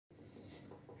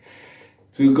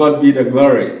To God be the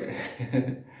glory.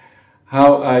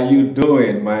 How are you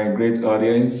doing, my great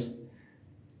audience?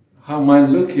 How am I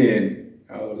looking?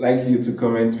 I would like you to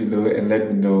comment below and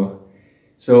let me know.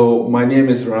 So, my name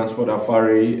is Ransford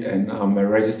Afari, and I'm a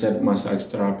registered massage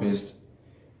therapist,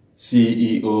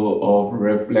 CEO of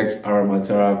Reflex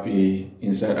Aromatherapy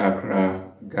inside Accra,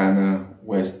 Ghana,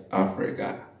 West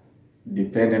Africa,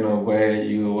 depending on where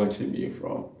you're watching me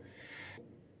from.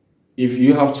 If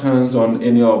you have chance on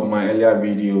any of my earlier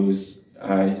videos,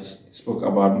 I spoke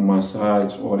about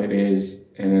massage, what it is,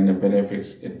 and then the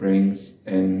benefits it brings.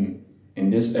 And in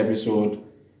this episode,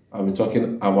 I'll be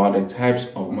talking about the types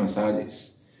of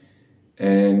massages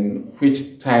and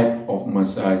which type of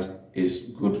massage is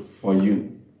good for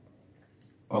you.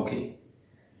 Okay,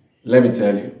 let me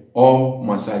tell you, all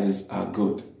massages are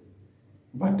good,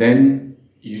 but then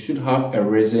you should have a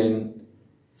reason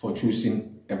for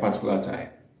choosing a particular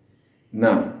type.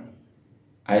 Now,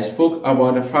 I spoke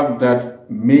about the fact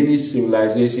that many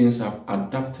civilizations have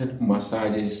adapted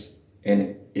massages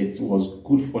and it was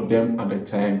good for them at the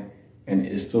time and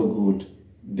it's still good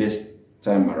this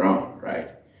time around, right?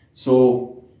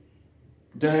 So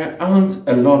there aren't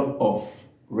a lot of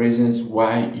reasons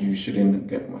why you shouldn't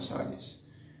get massages.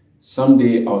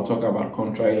 Someday I'll talk about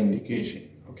contraindication,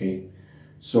 okay?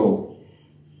 So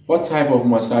what type of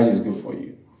massage is good for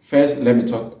you? First, let me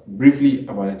talk briefly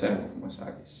about the type of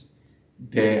massages.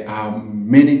 There are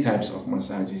many types of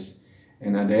massages,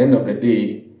 and at the end of the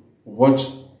day, what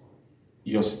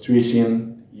your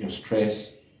situation, your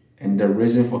stress, and the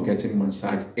reason for getting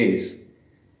massage is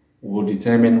will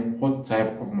determine what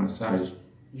type of massage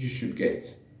you should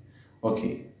get.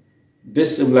 Okay,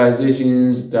 these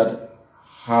civilizations that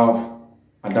have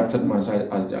adapted massage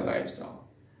as their lifestyle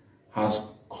has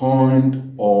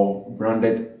coined or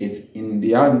branded it in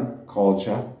their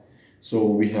culture. So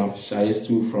we have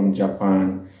Shaistu from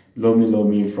Japan, Lomi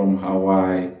Lomi from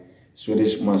Hawaii,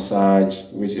 Swedish massage,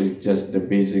 which is just the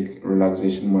basic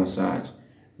relaxation massage.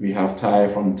 We have Thai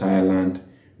from Thailand,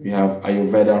 we have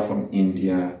Ayurveda from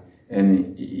India,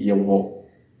 and Yewo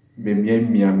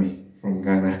Miami from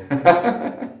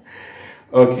Ghana.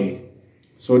 Okay,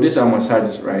 so these are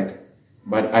massages, right?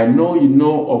 But I know you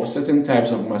know of certain types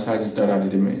of massages that I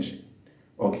didn't mention.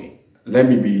 Okay, let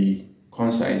me be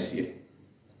concise here.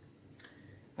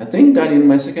 I think that in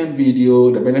my second video,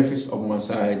 the benefits of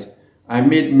massage, I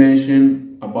made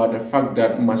mention about the fact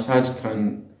that massage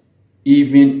can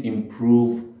even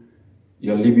improve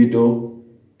your libido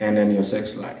and then your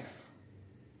sex life.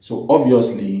 So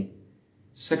obviously,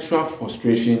 sexual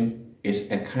frustration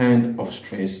is a kind of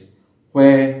stress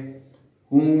where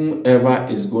whomever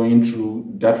is going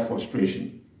through that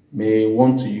frustration may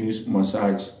want to use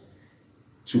massage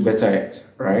to better it,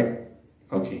 right?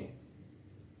 Okay.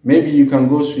 Maybe you can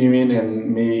go swimming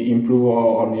and may improve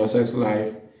on your sex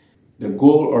life. The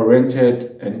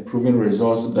goal-oriented and proven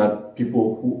results that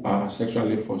people who are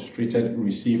sexually frustrated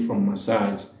receive from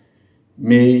massage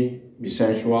may be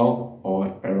sensual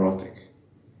or erotic.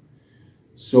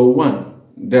 So one,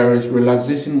 there is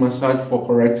relaxation massage for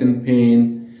correcting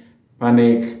pain,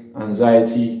 panic,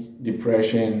 anxiety,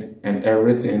 depression, and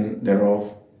everything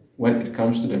thereof when it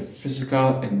comes to the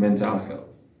physical and mental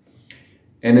health.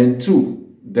 And then two,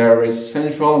 there is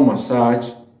sensual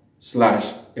massage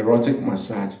 / erotic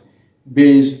massage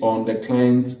based on the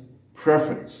client's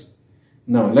preference.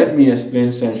 Now, let me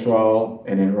explain sensual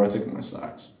and erotic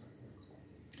massage.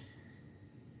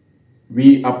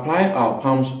 We apply our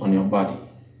palms on your body.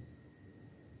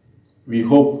 We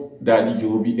hope that you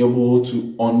will be able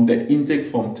to, on the intake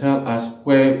form, tell us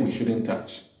where we shouldn't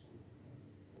touch.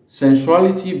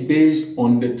 Sensuality based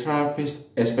on the therapist's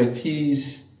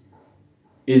expertise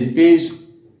is based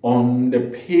on the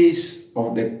pace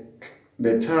of the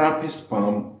therapist's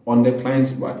palm on the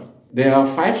client's body. There are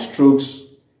 5 strokes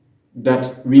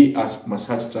that we as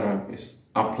massage therapists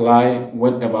apply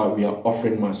whenever we are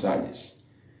offering massages.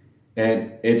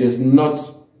 And it is not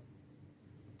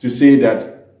to say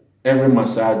that every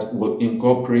massage will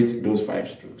incorporate those 5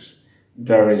 strokes.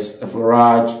 There is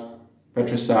effleurage,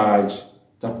 petrissage,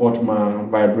 tapotement,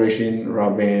 vibration,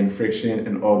 rubbing, friction,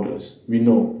 and all those. We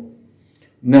know.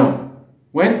 Now,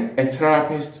 when a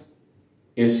therapist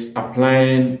is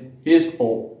applying his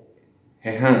or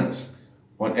her hands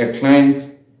on a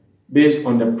client based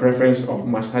on the preference of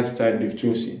massage type they've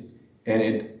chosen, and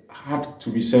it had to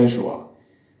be sensual,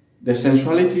 the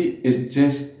sensuality is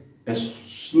just a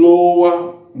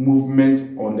slower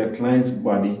movement on the client's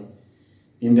body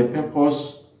in the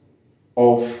purpose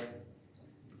of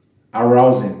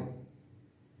arousing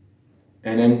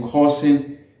and then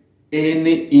causing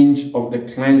any inch of the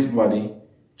client's body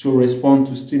to respond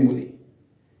to stimuli.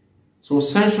 So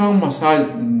sensual massage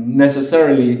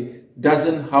necessarily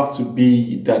doesn't have to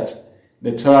be that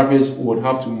the therapist would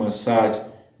have to massage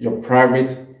your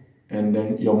private and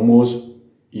then your most,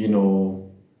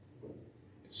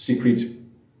 secret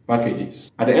packages.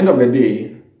 At the end of the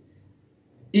day,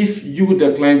 if you,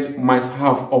 the client, might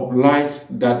have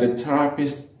obliged that the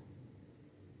therapist,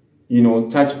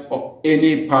 touch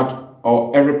any part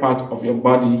or every part of your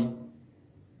body,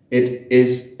 it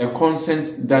is a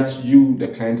consent that you, the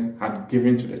client, had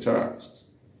given to the therapist.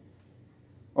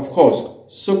 Of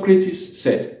course, Socrates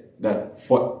said that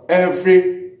for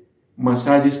every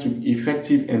massage to be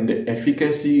effective and the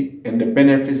efficacy and the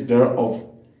benefits thereof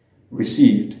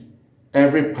received,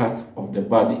 every part of the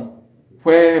body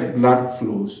where blood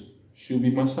flows should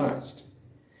be massaged.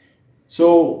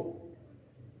 So,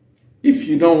 if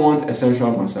you don't want a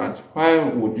sensual massage, why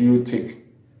would you take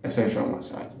a sensual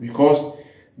massage? Because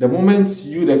the moment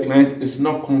you, the client, is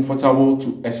not comfortable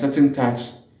to a certain touch,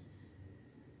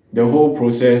 the whole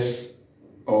process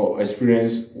or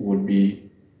experience would be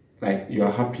like you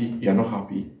are happy, you are not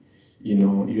happy,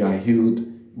 you are healed,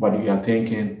 but you are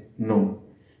thinking, no.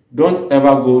 Don't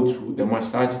ever go to the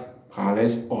massage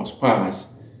parlors or spas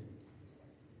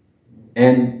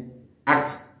and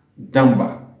act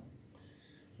dumber.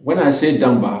 When I say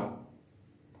dumber,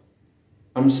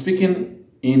 I'm speaking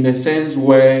in the sense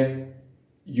where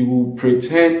you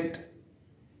pretend,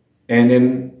 and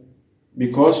then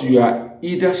because you are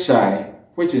either shy,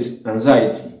 which is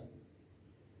anxiety,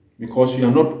 because you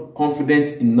are not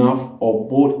confident enough or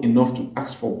bold enough to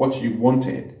ask for what you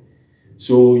wanted,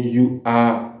 so you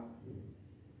are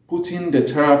putting the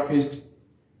therapist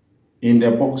in the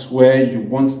box where you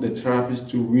want the therapist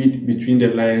to read between the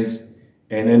lines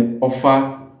and then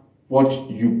offer what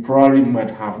you probably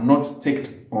might have not ticked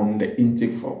on the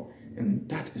intake form. And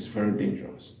that is very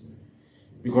dangerous.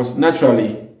 Because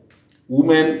naturally,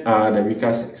 women are the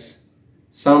weaker sex.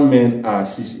 Some men are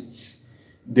sissies.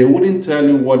 They wouldn't tell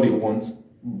you what they want,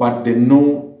 but they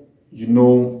know you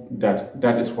know that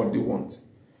that is what they want.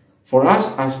 For us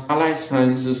as allied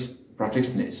sciences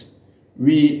practitioners,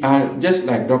 we are just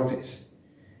like doctors.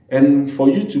 And for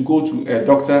you to go to a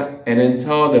doctor and then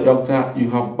tell the doctor you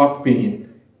have back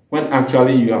pain when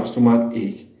actually you have stomach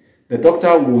ache, the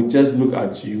doctor will just look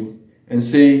at you and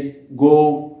say,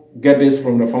 go get this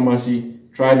from the pharmacy,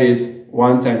 try this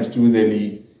 1 times 2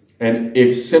 daily, and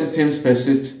if symptoms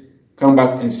persist, come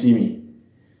back and see me.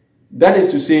 That is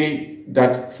to say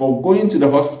that for going to the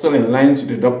hospital and lying to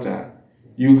the doctor,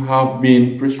 you have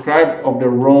been prescribed of the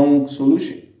wrong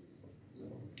solution.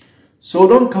 So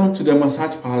don't come to the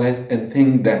massage parlors and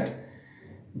think that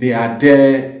they are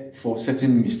there for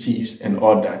certain mischiefs and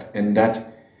all that, and that,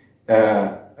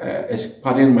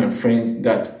 pardon my French,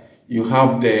 that you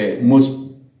have the most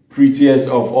prettiest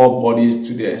of all bodies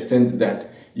to the extent that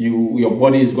your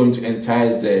body is going to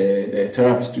entice the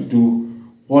therapist to do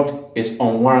what is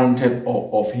unwarranted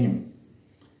of him.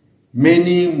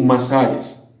 Many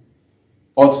massages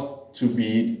ought to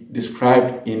be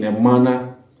described in a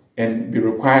manner and be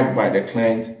required by the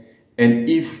client, and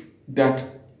if that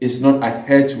is not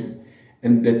adhered to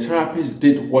and the therapist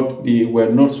did what they were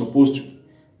not supposed to,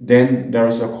 then there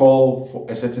is a call for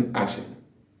a certain action.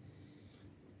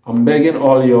 I'm begging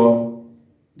all y'all,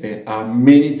 there are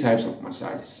many types of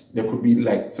massages. There could be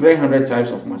like 300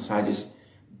 types of massages,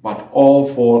 but all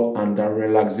fall under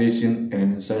relaxation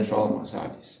and sensual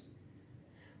massages.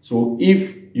 So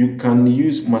if you can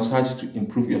use massage to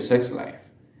improve your sex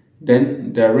life,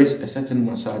 then there is a certain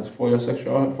massage for your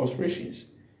sexual frustrations.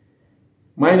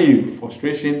 Mind you,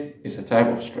 frustration is a type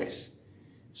of stress.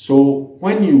 So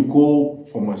when you go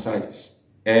for massages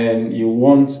and you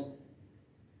want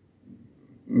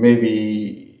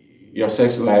maybe your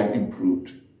sex life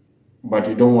improved, but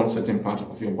you don't want certain part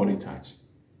of your body touched,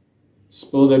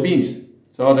 spill the beans,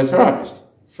 tell the therapist,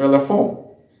 fill a form,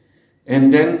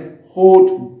 and then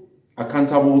hold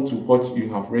accountable to what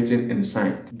you have written and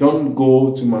signed. Don't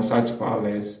go to massage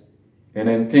parlors and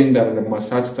then think that the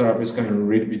massage therapist can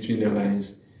read between the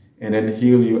lines and then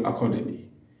heal you accordingly.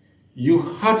 You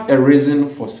had a reason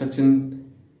for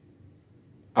setting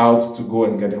out to go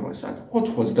and get a massage. What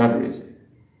was that reason?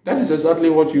 That is exactly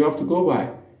what you have to go by.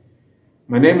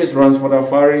 My name is Ransford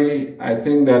Afari. I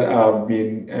think that I've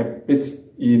been a bit,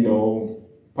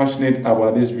 passionate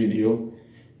about this video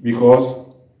because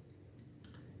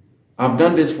I've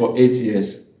done this for 8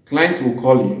 years. Clients will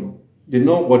call you. They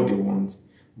know what they want,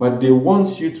 but they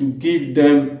want you to give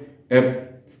them a,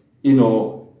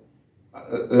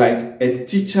 like a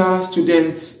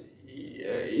teacher-student,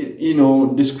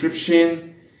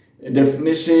 description,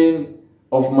 definition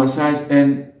of massage,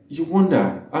 and you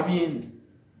wonder, I mean,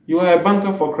 you are a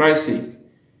banker for Christ's sake.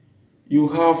 you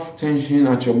have tension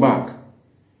at your back.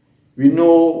 We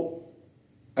know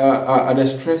the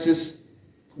stresses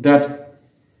that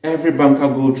every banker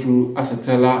go through as a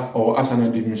teller or as an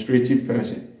administrative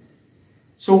person.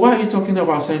 So why are you talking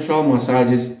about sensual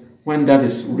massages when that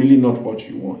is really not what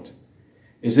you want?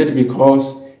 Is it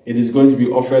because it is going to be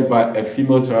offered by a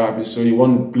female therapist, so you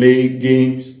want to play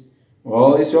games?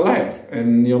 Well, it's your life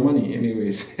and your money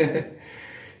anyways.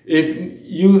 If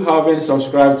you haven't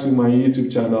subscribed to my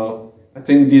YouTube channel, I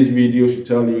think this video should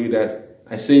tell you that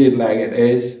I say it like it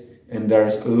is, and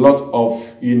there's a lot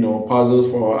of, puzzles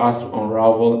for us to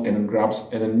unravel and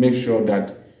grasp, and then make sure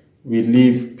that we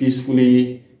live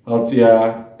peacefully,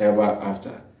 healthier ever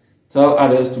after. Tell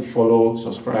others to follow,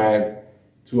 subscribe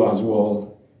to as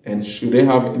well, and should they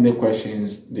have any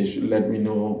questions, they should let me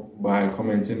know by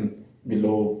commenting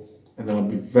below, and I'll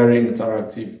be very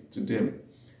interactive to them.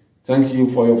 Thank you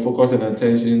for your focus and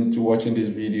attention to watching this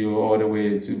video all the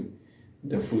way to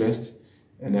the fullest,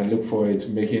 and I look forward to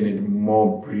making it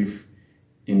more brief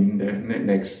in the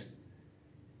next.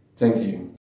 Thank you.